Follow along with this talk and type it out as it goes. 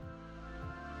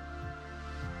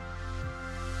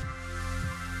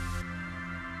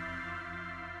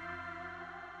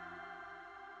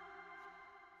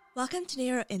Welcome to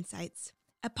Neuro Insights,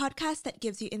 a podcast that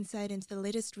gives you insight into the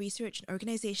latest research in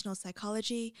organizational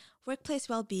psychology, workplace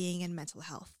well-being, and mental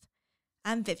health.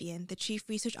 I'm Vivian, the Chief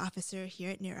Research Officer here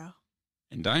at Neuro.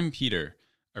 And I'm Peter,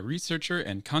 a researcher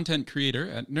and content creator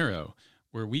at Neuro,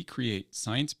 where we create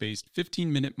science-based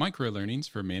 15-minute microlearnings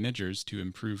for managers to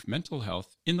improve mental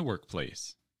health in the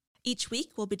workplace. Each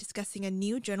week, we'll be discussing a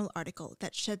new journal article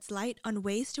that sheds light on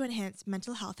ways to enhance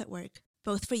mental health at work,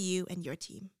 both for you and your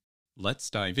team. Let's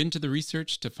dive into the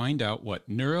research to find out what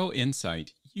neuro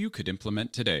insight you could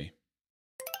implement today.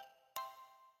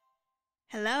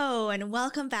 Hello, and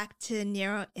welcome back to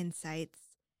Neuro Insights.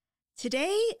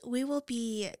 Today, we will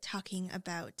be talking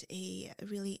about a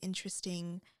really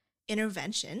interesting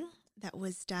intervention that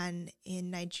was done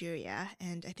in Nigeria,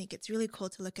 and I think it's really cool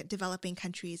to look at developing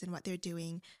countries and what they're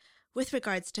doing with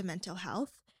regards to mental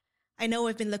health. I know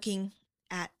we've been looking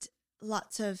at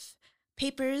lots of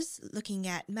papers, looking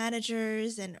at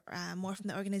managers and more from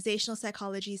the organizational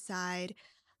psychology side,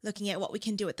 looking at what we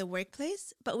can do at the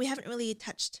workplace, but we haven't really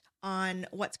touched on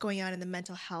what's going on in the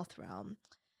mental health realm.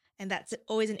 And that's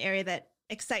always an area that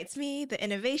excites me, the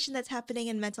innovation that's happening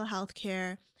in mental health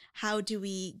care. How do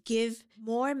we give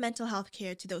more mental health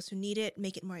care to those who need it,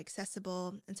 make it more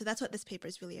accessible? And so that's what this paper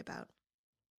is really about.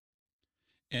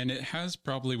 And it has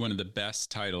probably one of the best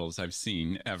titles I've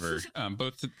seen ever.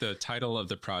 Both the title of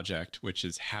the project, which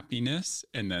is Happiness,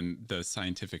 and then the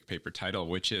scientific paper title,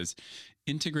 which is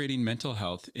Integrating Mental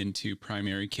Health into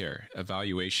Primary Care,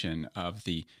 Evaluation of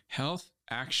the Health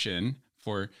Action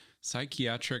for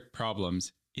Psychiatric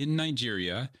Problems in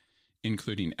Nigeria,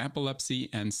 including epilepsy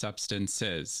and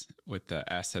substances, with the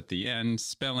S at the end,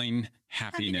 spelling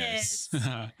happiness.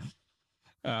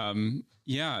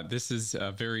 This is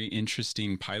a very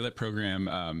interesting pilot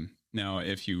program. Now,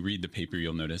 if you read the paper,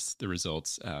 you'll notice the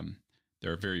results.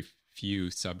 There are very few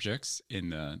subjects in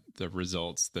the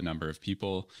results, the number of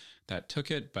people that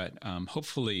took it, but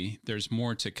hopefully there's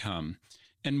more to come.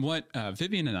 And what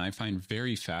Vivian and I find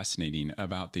very fascinating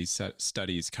about these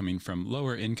studies coming from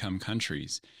lower income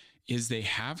countries is they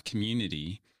have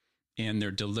community and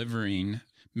they're delivering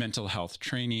mental health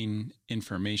training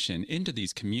information into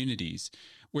these communities,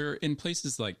 where in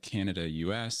places like Canada,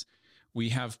 US, we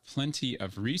have plenty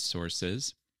of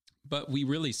resources, but we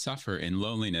really suffer in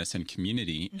loneliness and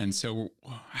community. Mm-hmm. And so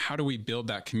how do we build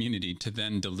that community to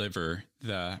then deliver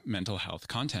the mental health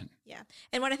content? Yeah.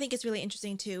 And what I think is really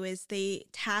interesting too is they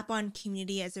tap on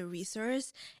community as a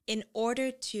resource in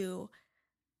order to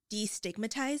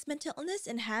destigmatize mental illness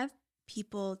and have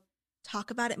people talk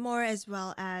about it more, as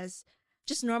well as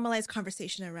just normalize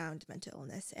conversation around mental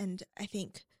illness. And I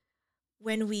think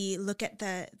when we look at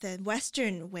the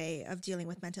Western way of dealing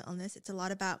with mental illness, it's a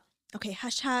lot about, okay,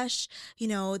 hush, hush,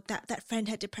 that friend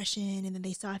had depression and then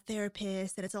they saw a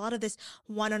therapist. And it's a lot of this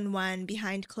one-on-one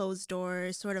behind closed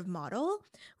doors sort of model,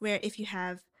 where if you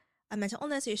have a mental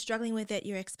illness or you're struggling with it,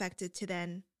 you're expected to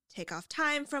then take off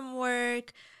time from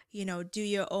work, do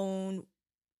your own,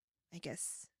 I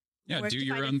guess, yeah, do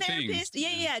your own thing.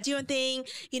 Yeah, do your own thing.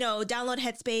 Download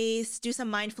Headspace, do some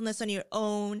mindfulness on your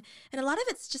own. And a lot of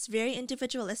it's just very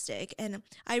individualistic. And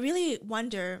I really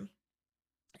wonder,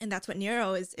 and that's what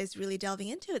Neuro is really delving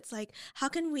into. It's like, how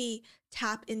can we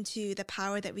tap into the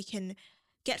power that we can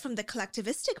get from the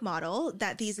collectivistic model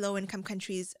that these low-income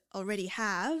countries already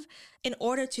have in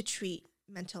order to treat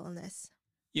mental illness?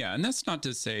 Yeah, and that's not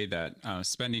to say that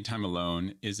spending time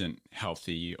alone isn't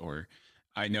healthy, or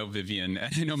I know Vivian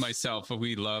and I know myself,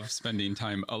 we love spending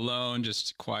time alone,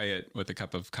 just quiet with a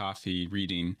cup of coffee,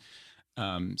 reading.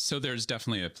 So there's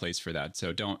definitely a place for that.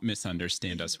 So don't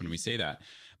misunderstand us when we say that.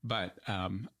 But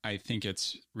I think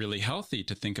it's really healthy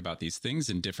to think about these things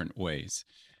in different ways.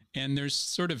 And there's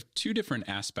sort of two different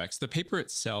aspects. The paper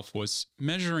itself was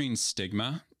measuring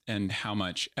stigma and how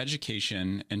much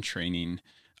education and training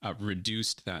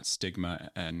reduced that stigma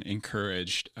and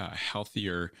encouraged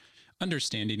healthier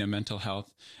understanding of mental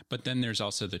health. But then there's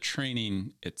also the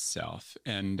training itself.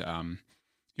 And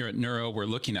here at Neuro, we're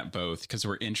looking at both because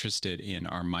we're interested in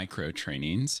our micro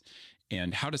trainings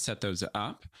and how to set those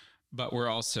up. But we're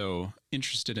also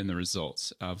interested in the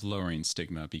results of lowering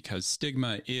stigma, because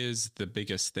stigma is the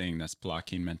biggest thing that's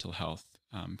blocking mental health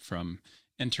from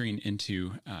entering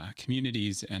into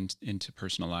communities and into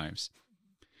personal lives.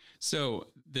 So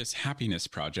this happiness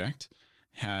project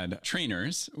had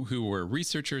trainers who were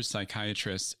researchers,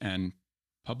 psychiatrists, and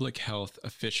public health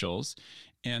officials,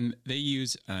 and they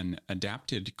use an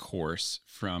adapted course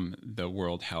from the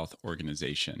World Health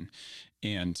Organization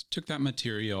and took that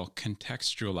material,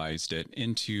 contextualized it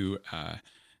into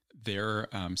their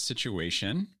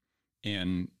situation,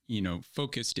 and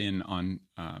focused in on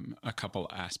a couple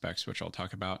aspects, which I'll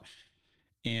talk about.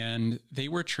 And they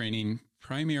were training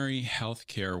primary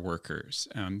healthcare workers.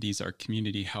 These are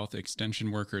community health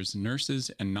extension workers,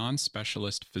 nurses, and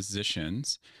non-specialist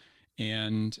physicians.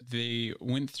 And they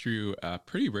went through a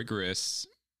pretty rigorous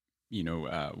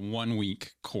 1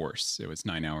 week course. It was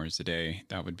 9 hours a day.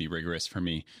 That would be rigorous for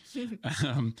me.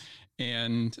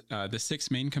 And the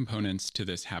 6 main components to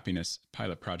this happiness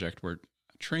pilot project were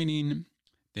training.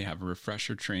 They have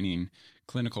refresher training,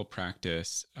 clinical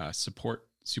practice, support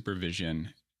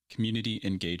supervision, community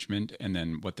engagement, and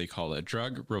then what they call a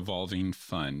drug revolving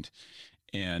fund.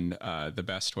 And the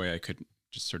best way I could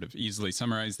just sort of easily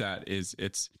summarize that is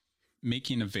it's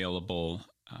making available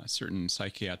certain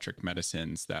psychiatric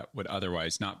medicines that would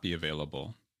otherwise not be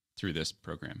available through this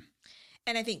program.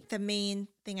 And I think the main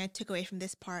thing I took away from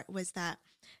this part was that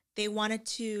they wanted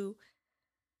to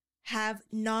have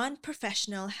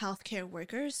non-professional healthcare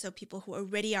workers, so people who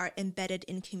already are embedded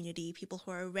in community, people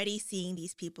who are already seeing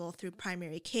these people through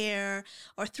primary care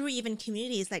or through even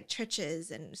communities like churches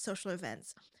and social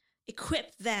events,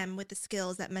 equip them with the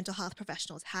skills that mental health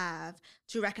professionals have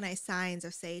to recognize signs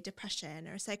of, say, depression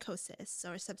or psychosis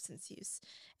or substance use,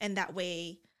 and that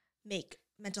way make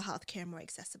mental health care more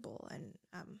accessible and,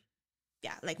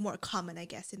 more common, I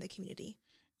guess, in the community.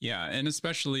 Yeah, and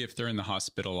especially if they're in the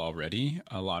hospital already,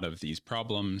 a lot of these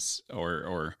problems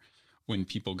or when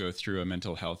people go through a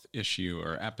mental health issue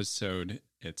or episode,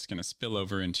 it's going to spill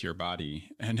over into your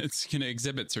body and it's going to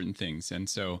exhibit certain things. And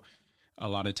so a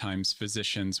lot of times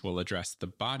physicians will address the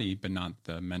body, but not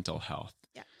the mental health.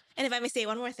 Yeah. And if I may say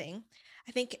one more thing,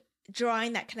 I think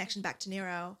drawing that connection back to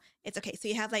neuro, it's okay. So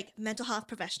you have like mental health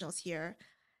professionals here,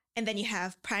 and then you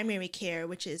have primary care,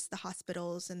 which is the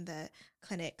hospitals and the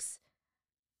clinics.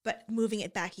 But moving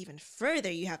it back even further,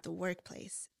 you have the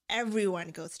workplace. Everyone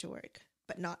goes to work,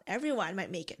 but not everyone might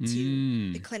make it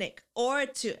to the clinic or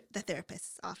to the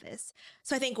therapist's office.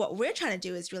 So I think what we're trying to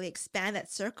do is really expand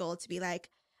that circle to be like,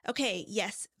 okay,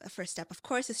 yes, the first step, of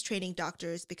course, is training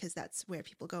doctors because that's where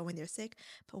people go when they're sick.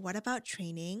 But what about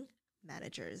training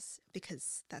managers?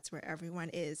 Because that's where everyone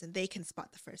is and they can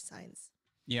spot the first signs.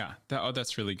 Yeah,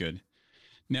 that's really good.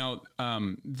 Now,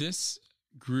 this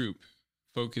group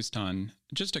focused on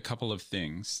just a couple of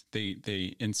things.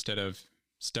 They instead of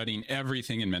studying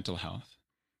everything in mental health,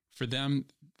 for them,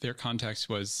 their context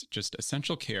was just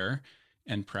essential care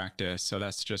and practice. So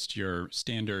that's just your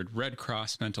standard Red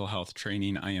Cross mental health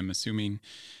training, I am assuming.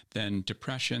 Then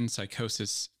depression,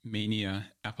 psychosis, mania,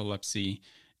 epilepsy,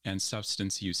 and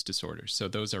substance use disorders. So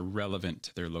those are relevant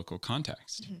to their local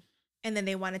context. Mm-hmm. And then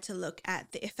they wanted to look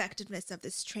at the effectiveness of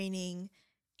this training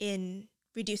in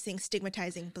reducing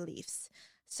stigmatizing beliefs.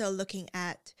 So looking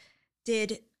at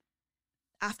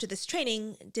after this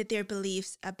training, did their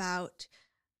beliefs about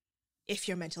if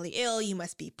you're mentally ill, you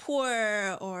must be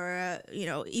poor, or,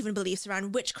 even beliefs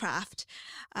around witchcraft,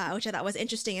 which I thought was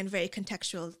interesting and very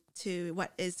contextual to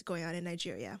what is going on in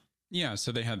Nigeria. Yeah,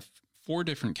 so they had 4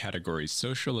 different categories: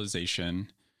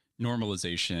 socialization,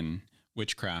 normalization,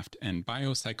 witchcraft, and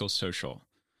biopsychosocial.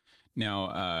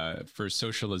 Now, for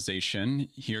socialization,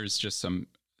 here's just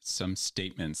some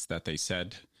statements that they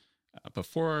said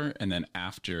before and then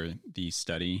after the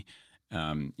study.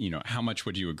 How much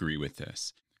would you agree with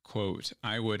this? Quote,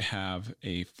 I would have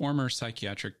a former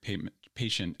psychiatric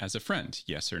patient as a friend,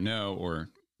 yes or no, or,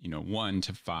 1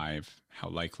 to 5, how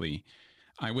likely.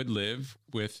 I would live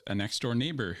with a next door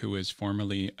neighbor who is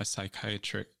formerly a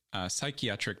psychiatric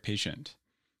patient.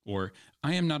 Or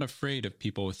I am not afraid of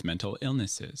people with mental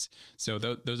illnesses. So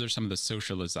those are some of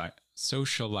the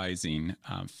socializing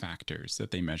factors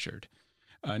that they measured.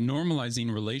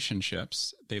 Normalizing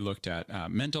relationships, they looked at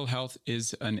mental health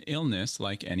is an illness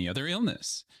like any other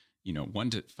illness. 1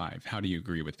 to 5, how do you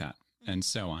agree with that? And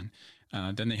so on.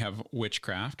 Then they have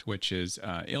witchcraft, which is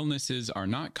illnesses are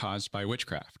not caused by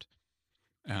witchcraft,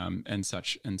 and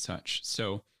such and such.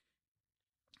 So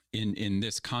in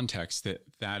this context,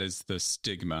 that is the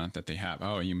stigma that they have.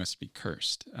 Oh, you must be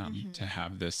cursed to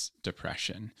have this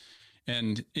depression.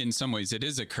 And in some ways it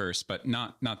is a curse, but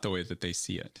not the way that they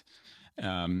see it.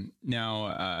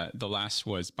 Now, the last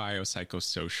was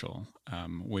biopsychosocial,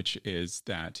 which is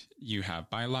that you have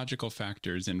biological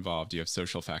factors involved, you have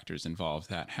social factors involved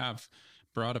that have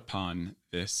brought upon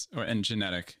this, and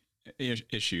genetic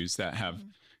issues that have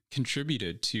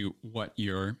contributed to what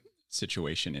your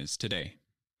situation is today.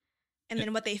 And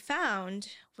then what they found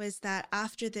was that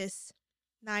after this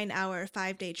 9-hour,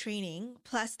 5-day training,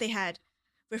 plus they had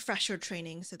refresher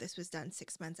training. So this was done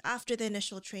 6 months after the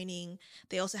initial training.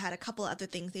 They also had a couple other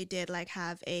things they did, like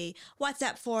have a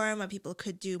WhatsApp forum where people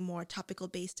could do more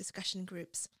topical-based discussion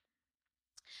groups.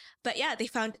 But yeah, they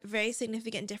found very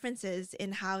significant differences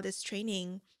in how this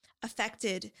training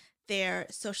affected their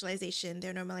socialization,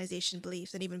 their normalization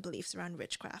beliefs, and even beliefs around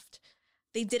witchcraft.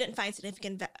 They didn't find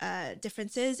significant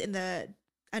differences in the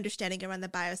understanding around the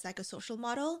biopsychosocial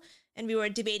model. And we were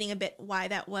debating a bit why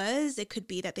that was. It could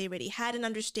be that they already had an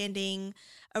understanding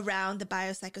around the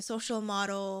biopsychosocial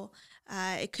model.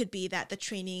 It could be that the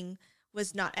training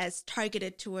was not as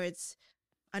targeted towards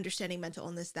understanding mental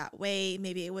illness that way.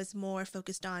 Maybe it was more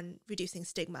focused on reducing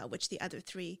stigma, which the other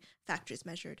three factors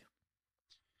measured.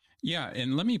 Yeah,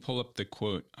 and let me pull up the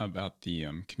quote about the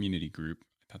community group.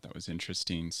 I thought that was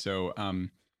interesting. So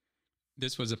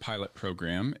this was a pilot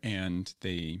program, and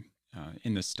they,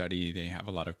 in the study, they have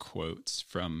a lot of quotes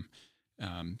from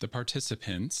the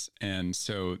participants. And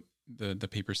so the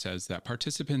paper says that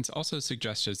participants also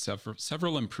suggested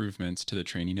several improvements to the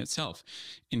training itself,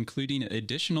 including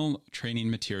additional training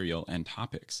material and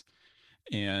topics.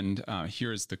 And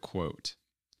here is the quote.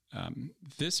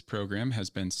 This program has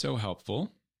been so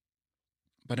helpful,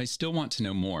 but I still want to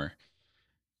know more.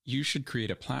 You should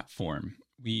create a platform.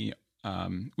 We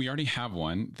already have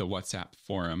one, the WhatsApp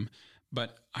forum,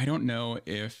 but I don't know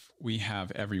if we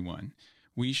have everyone.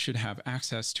 We should have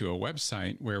access to a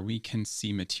website where we can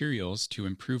see materials to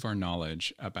improve our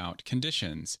knowledge about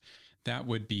conditions. That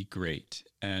would be great.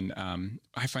 And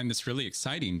I find this really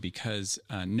exciting because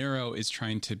Neuro is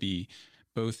trying to be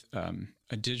both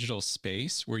a digital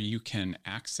space where you can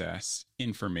access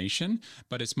information,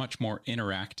 but it's much more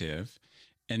interactive.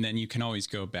 And then you can always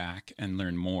go back and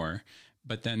learn more.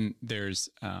 But then there's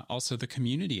also the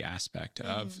community aspect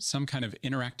of some kind of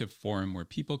interactive forum where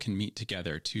people can meet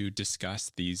together to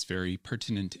discuss these very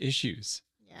pertinent issues.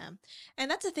 Yeah.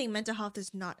 And that's the thing. Mental health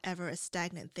is not ever a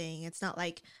stagnant thing. It's not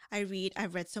like I've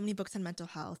read so many books on mental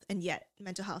health, and yet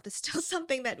mental health is still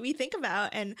something that we think about.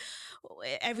 And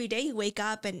every day you wake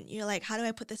up and you're like, how do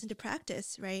I put this into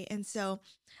practice? Right. And so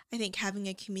I think having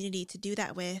a community to do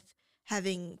that with,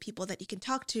 having people that you can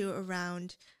talk to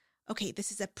around, okay,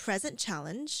 this is a present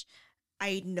challenge.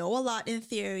 I know a lot in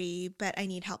theory, but I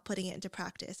need help putting it into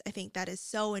practice. I think that is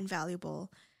so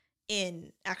invaluable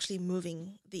in actually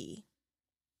moving the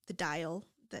dial,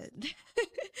 the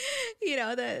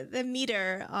the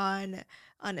meter on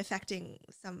affecting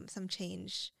some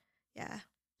change. Yeah.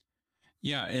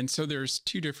 Yeah. And so there's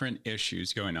two different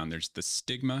issues going on. There's the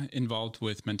stigma involved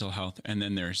with mental health, and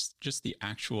then there's just the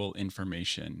actual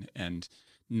information and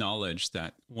knowledge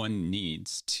that one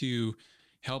needs to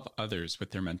help others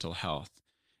with their mental health.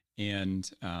 And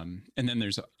then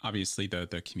there's obviously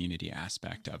the community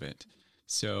aspect of it.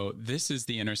 So this is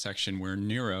the intersection where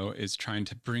Neuro is trying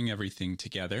to bring everything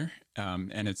together.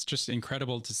 And it's just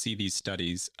incredible to see these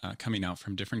studies coming out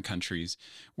from different countries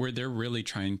where they're really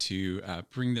trying to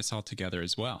bring this all together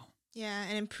as well. Yeah,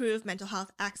 and improve mental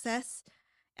health access,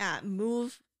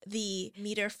 move the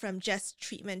meter from just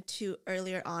treatment to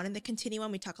earlier on in the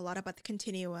continuum. We talk a lot about the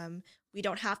continuum. We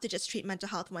don't have to just treat mental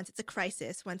health once it's a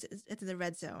crisis, once it's in the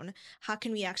red zone. How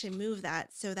can we actually move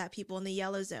that so that people in the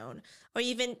yellow zone or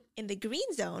even in the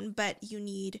green zone, but you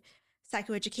need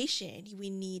psychoeducation.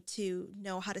 We need to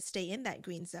know how to stay in that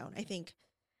green zone. I think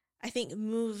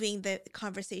moving the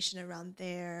conversation around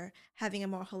there, having a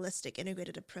more holistic,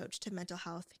 integrated approach to mental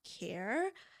health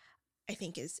care, I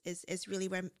think is really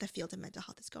where the field of mental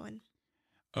health is going.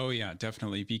 Oh, yeah,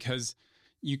 definitely. Because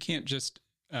you can't just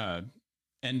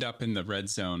end up in the red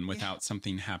zone without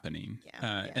something happening.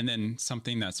 And then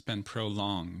something that's been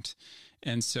prolonged.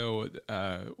 And so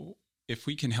if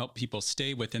we can help people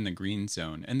stay within the green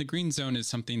zone, and the green zone is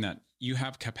something that you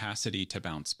have capacity to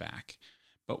bounce back.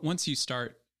 But once you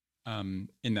start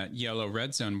in that yellow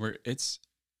red zone where it's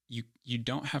you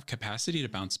don't have capacity to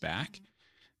bounce back,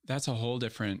 that's a whole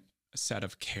different set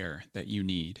of care that you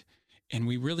need. And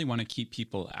we really want to keep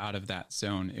people out of that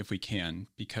zone if we can,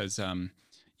 because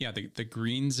the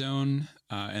green zone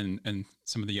and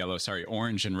some of the yellow,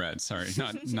 orange and red,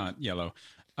 not yellow.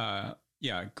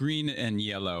 Green and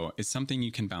yellow is something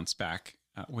you can bounce back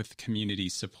with community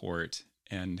support.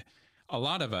 And a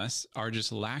lot of us are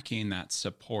just lacking that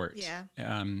support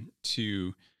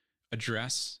to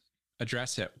address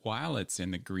it while it's in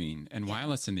the green and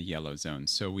while it's in the yellow zone.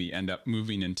 So we end up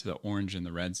moving into the orange and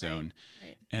the red zone.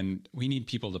 Right. And we need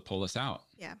people to pull us out.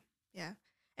 Yeah. Yeah.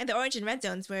 And the orange and red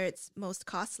zones where it's most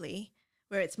costly,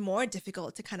 where it's more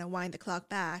difficult to kind of wind the clock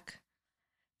back.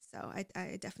 So I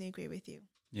definitely agree with you.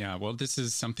 Yeah. Well, this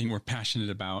is something we're passionate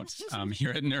about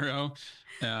here at Neuro.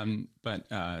 But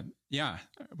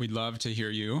we'd love to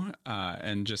hear you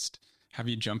and just have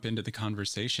you jump into the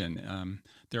conversation.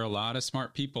 There are a lot of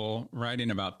smart people writing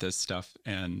about this stuff,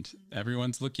 and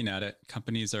everyone's looking at it.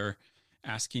 Companies are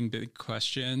asking big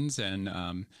questions,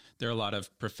 and there are a lot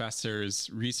of professors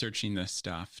researching this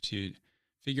stuff to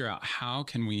figure out how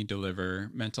can we deliver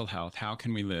mental health? How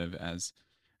can we live as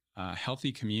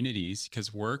healthy communities?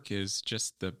 Because work is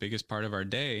just the biggest part of our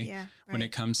day Yeah, when it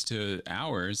right. comes to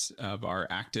hours of our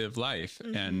active life.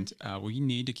 Mm-hmm. And we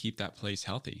need to keep that place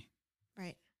healthy.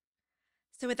 Right.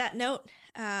 So, with that note,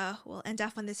 we'll end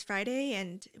off on this Friday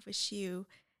and wish you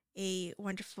a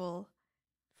wonderful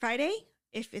Friday,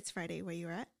 if it's Friday where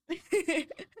you're at.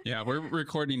 Yeah, we're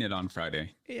recording it on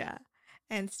Friday. Yeah.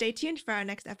 And stay tuned for our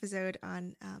next episode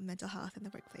on mental health in the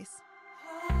workplace.